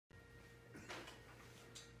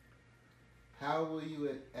How will you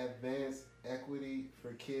advance equity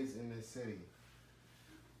for kids in the city?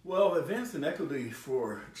 Well, advancing equity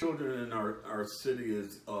for children in our city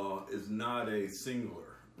is not a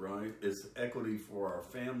singular, right? It's equity for our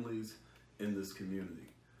families in this community.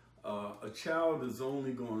 A child is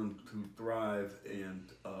only going to thrive,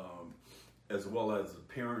 and as well as the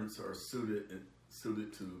parents are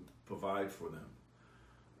suited to provide for them.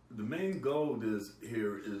 The main goal is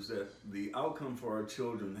that the outcome for our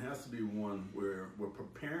children has to be one where we're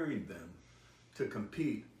preparing them to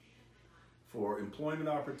compete for employment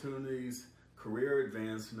opportunities, career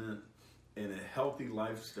advancement, and a healthy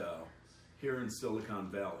lifestyle here in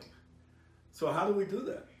Silicon Valley. So how do we do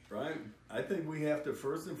that, right? I think we have to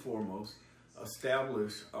first and foremost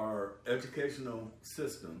establish our educational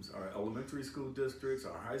systems, our elementary school districts,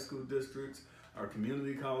 our high school districts, our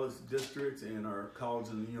community college districts, and our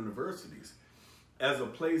colleges and universities as a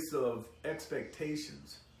place of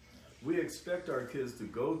expectations. We expect our kids to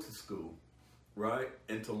go to school, right,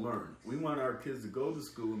 and to learn. We want our kids to go to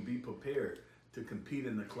school and be prepared to compete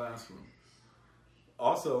in the classroom.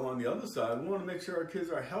 Also, on the other side, we want to make sure our kids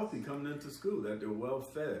are healthy coming into school, that they're well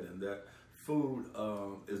fed, and that food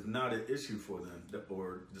is not an issue for them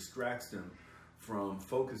or distracts them from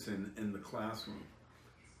focusing in the classroom.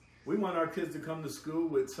 We want our kids to come to school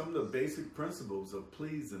with some of the basic principles of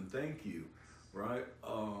please and thank you, right?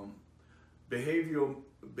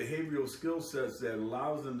 Behavioral skill sets that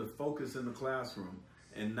allows them to focus in the classroom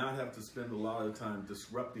and not have to spend a lot of time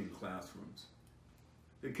disrupting classrooms.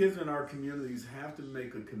 The kids in our communities have to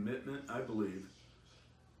make a commitment, I believe,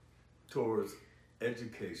 towards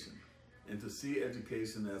education and to see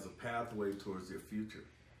education as a pathway towards their future.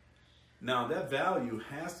 Now, that value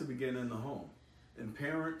has to begin in the home. And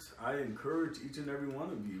parents, I encourage each and every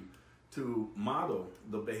one of you to model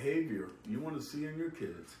the behavior you want to see in your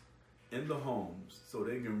kids in the homes so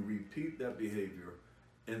they can repeat that behavior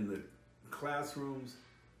in the classrooms,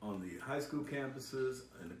 on the high school campuses,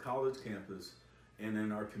 and the college campus, and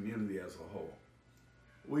in our community as a whole.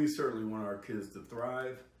 We certainly want our kids to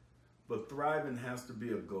thrive, but thriving has to be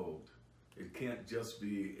a goal. It can't just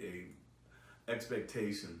be an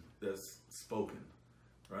expectation that's spoken.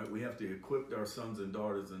 Right? We have to equip our sons and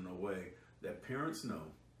daughters in a way that parents know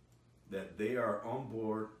that they are on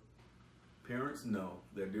board, parents know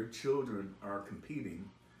that their children are competing,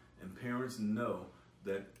 and parents know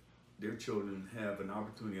that their children have an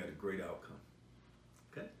opportunity at a great outcome.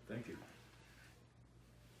 Okay, thank you.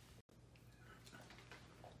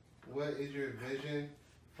 What is your vision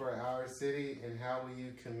for our city, and how will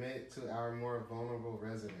you commit to our more vulnerable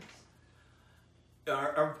residents?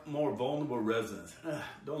 Our more vulnerable residents,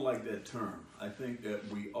 don't like that term. I think that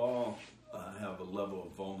we all have a level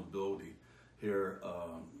of vulnerability here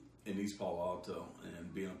in East Palo Alto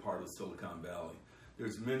and being a part of Silicon Valley.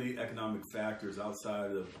 There's many economic factors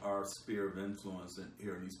outside of our sphere of influence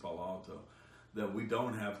here in East Palo Alto that we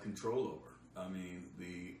don't have control over. I mean,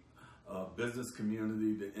 the business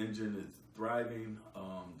community, the engine is thriving.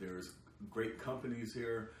 There's great companies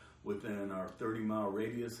here within our 30-mile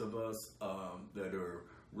radius of us that are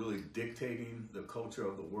really dictating the culture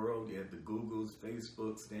of the world. You have the Googles,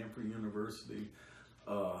 Facebook, Stanford University,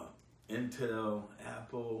 Intel,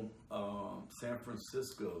 Apple, San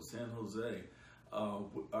Francisco, San Jose,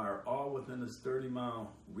 are all within this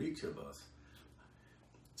 30-mile reach of us.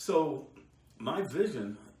 So my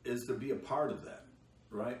vision is to be a part of that,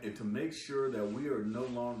 right? And to make sure that we are no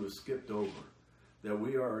longer skipped over, that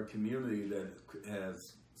we are a community that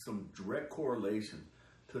has some direct correlation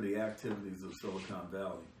to the activities of Silicon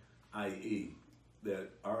Valley, i.e. that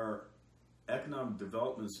our economic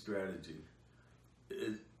development strategy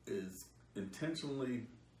is intentionally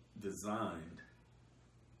designed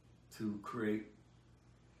to create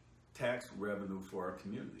tax revenue for our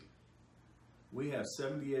community. We have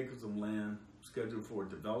 70 acres of land scheduled for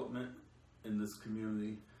development in this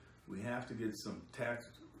community. We have to get some tax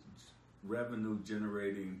revenue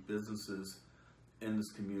generating businesses in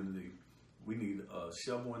this community. We need a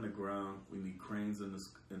shovel in the ground. We need cranes in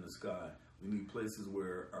the sky. We need places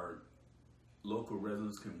where our local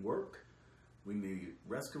residents can work. We need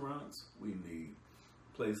restaurants. We need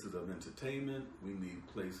places of entertainment. We need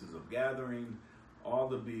places of gathering, all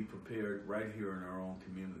to be prepared right here in our own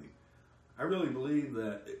community. I really believe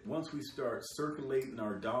that once we start circulating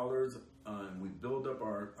our dollars and we build up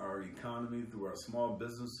our economy through our small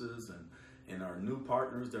businesses and our new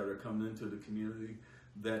partners that are coming into the community,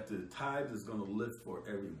 that the tide is going to lift for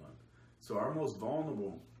everyone. So our most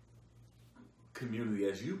vulnerable community,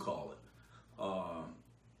 as you call it,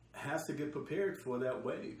 has to get prepared for that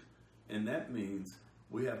wave. And that means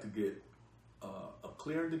we have to get a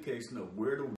clear indication of where the